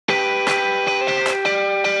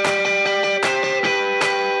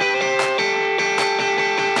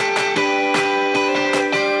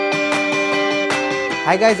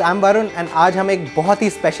Hi guys, I am Varun and आज हम एक बहुत ही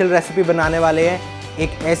स्पेशल रेसिपी बनाने वाले हैं।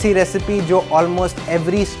 एक ऐसी रेसिपी जो almost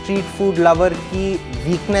every street food lover की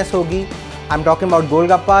वीकनेस होगी। I am talking about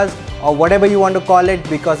golgappas और whatever you want to call it,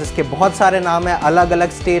 because इसके बहुत सारे नाम हैं अलग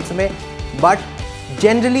अलग स्टेट्स में। बट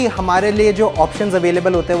जनरली हमारे लिए जो ऑप्शंस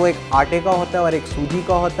अवेलेबल होते हैं वो एक आटे का होता है और एक सूजी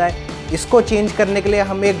का होता है। इसको चेंज करने के लिए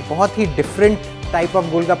हम एक बहुत ही डिफरेंट टाइप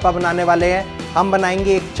ऑफ गोलगप्पा बनाने वाले हैं। हम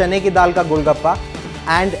बनाएंगे एक चने की दाल का गोलगप्पा।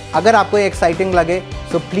 एंड अगर आपको ये एक्साइटिंग लगे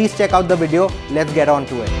so please check out the video. Let's get on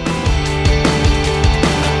to it.